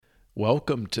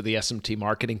Welcome to the SMT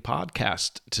Marketing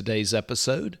Podcast. Today's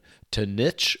episode, to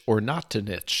niche or not to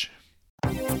niche.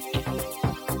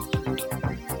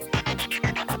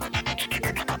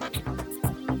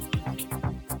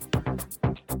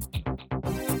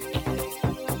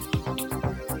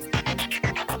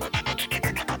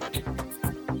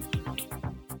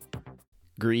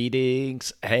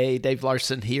 Greetings. Hey, Dave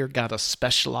Larson here. Got a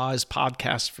specialized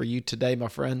podcast for you today, my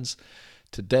friends.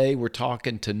 Today, we're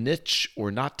talking to niche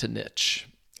or not to niche.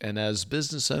 And as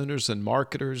business owners and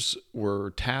marketers, we're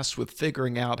tasked with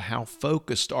figuring out how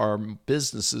focused our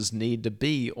businesses need to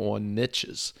be on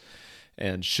niches.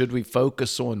 And should we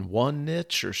focus on one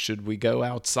niche or should we go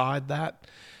outside that?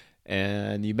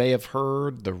 And you may have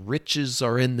heard the riches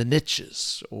are in the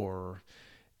niches. Or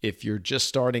if you're just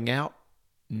starting out,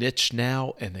 niche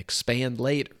now and expand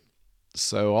later.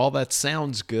 So all that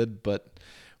sounds good, but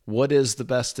what is the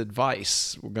best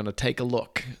advice? We're going to take a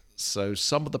look. So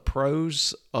some of the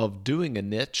pros of doing a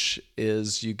niche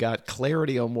is you got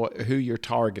clarity on who your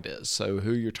target is. So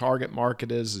who your target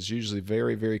market is usually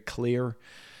very, very clear.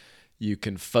 You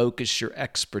can focus your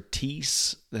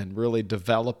expertise and really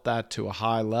develop that to a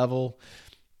high level.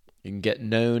 You can get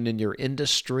known in your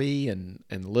industry and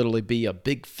literally be a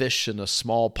big fish in a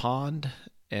small pond.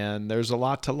 And there's a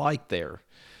lot to like there.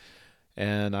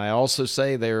 And I also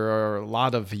say there are a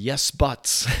lot of yes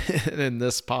buts in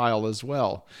this pile as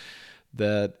well.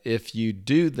 That if you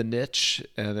do the niche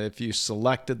and if you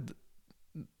selected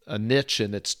a niche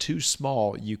and it's too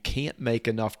small, you can't make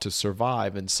enough to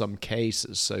survive in some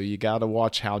cases. So you got to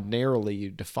watch how narrowly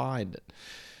you define it.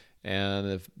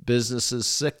 And if business is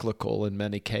cyclical in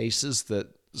many cases, that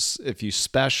if you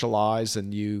specialize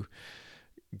and you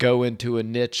go into a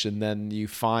niche and then you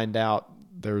find out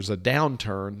there's a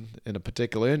downturn in a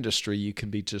particular industry, you can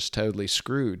be just totally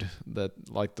screwed. That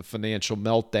like the financial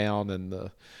meltdown and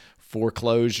the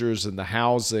foreclosures and the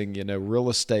housing,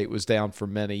 real estate was down for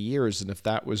many years. And if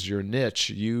that was your niche,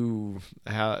 you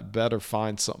better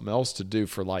find something else to do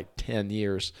for like 10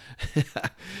 years.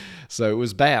 So it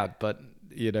was bad, but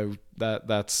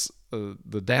that's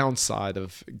the downside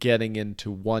of getting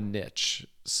into one niche.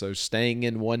 So staying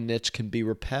in one niche can be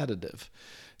repetitive.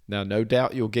 Now, no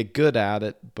doubt you'll get good at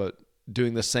it, but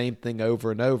doing the same thing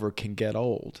over and over can get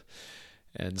old.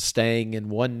 And staying in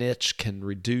one niche can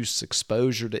reduce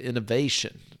exposure to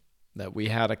innovation. That we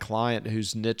had a client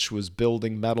whose niche was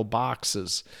building metal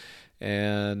boxes,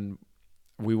 and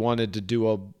we wanted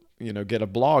to get a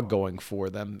blog going for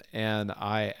them. And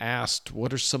I asked,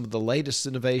 what are some of the latest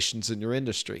innovations in your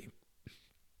industry?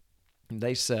 And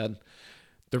they said,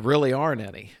 there really aren't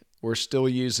any. We're still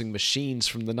using machines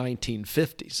from the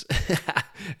 1950s.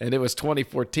 And it was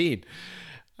 2014.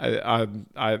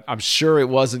 I'm sure it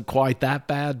wasn't quite that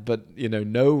bad, but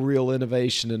no real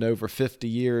innovation in over 50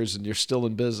 years, and you're still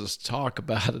in business to talk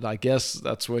about it. I guess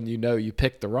that's when you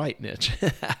picked the right niche.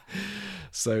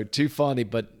 So too funny,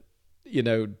 but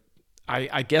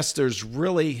I guess there's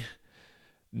really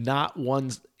not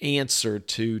one answer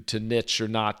to niche or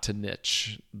not to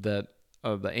niche. That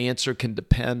the answer can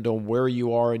depend on where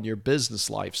you are in your business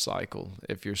life cycle.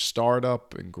 If you're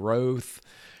startup and growth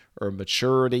or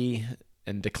maturity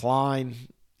and decline,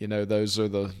 those are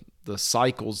the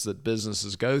cycles that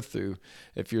businesses go through.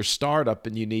 If you're startup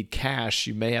and you need cash,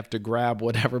 you may have to grab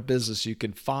whatever business you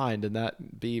can find, and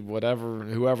that be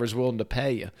whoever's willing to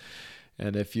pay you.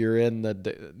 And if you're in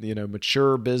the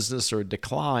mature business or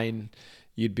decline,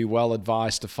 you'd be well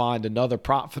advised to find another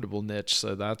profitable niche.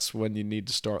 So that's when you need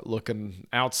to start looking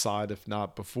outside, if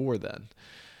not before then.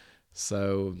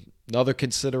 So another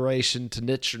consideration to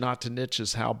niche or not to niche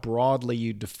is how broadly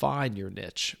you define your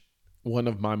niche. One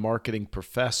of my marketing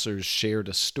professors shared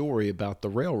a story about the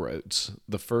railroads.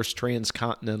 The first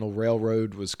transcontinental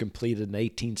railroad was completed in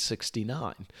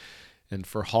 1869. And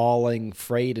for hauling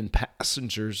freight and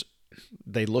passengers,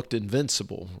 they looked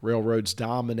invincible. Railroads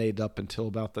dominated up until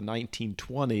about the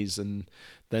 1920s, and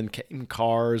then came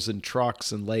cars and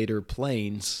trucks and later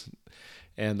planes.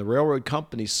 And the railroad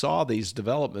companies saw these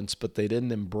developments, but they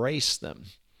didn't embrace them.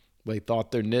 They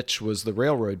thought their niche was the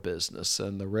railroad business,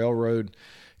 and the railroad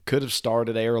could have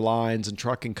started airlines and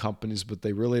trucking companies, but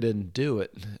they really didn't do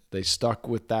it. They stuck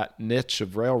with that niche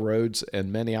of railroads,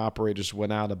 and many operators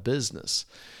went out of business.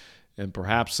 And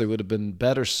perhaps they would have been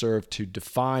better served to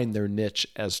define their niche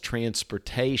as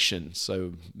transportation,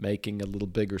 so making a little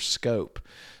bigger scope.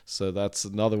 So that's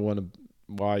another one of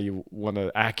why you want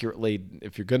to accurately,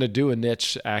 if you're going to do a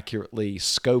niche, accurately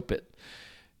scope it.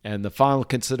 And the final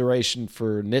consideration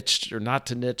for niche or not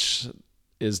to niche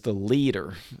is the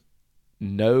leader.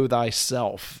 Know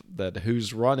thyself, that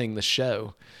who's running the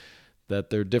show, that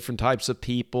there are different types of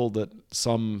people, that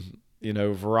some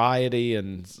variety,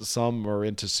 and some are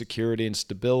into security and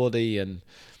stability, and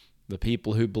the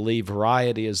people who believe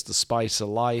variety is the spice of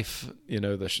life,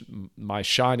 my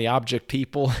shiny object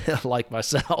people like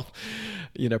myself,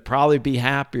 probably be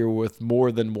happier with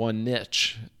more than one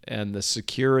niche. And the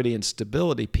security and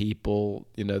stability people,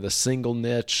 the single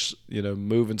niche,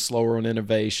 moving slower on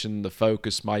innovation, the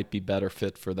focus might be better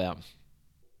fit for them.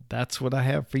 That's what I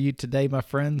have for you today, my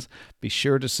friends. Be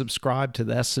sure to subscribe to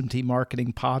the SMT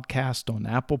Marketing Podcast on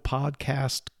Apple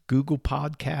Podcasts, Google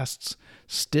Podcasts,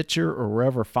 Stitcher, or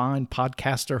wherever fine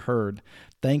podcasts are heard.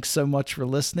 Thanks so much for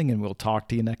listening, and we'll talk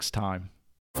to you next time.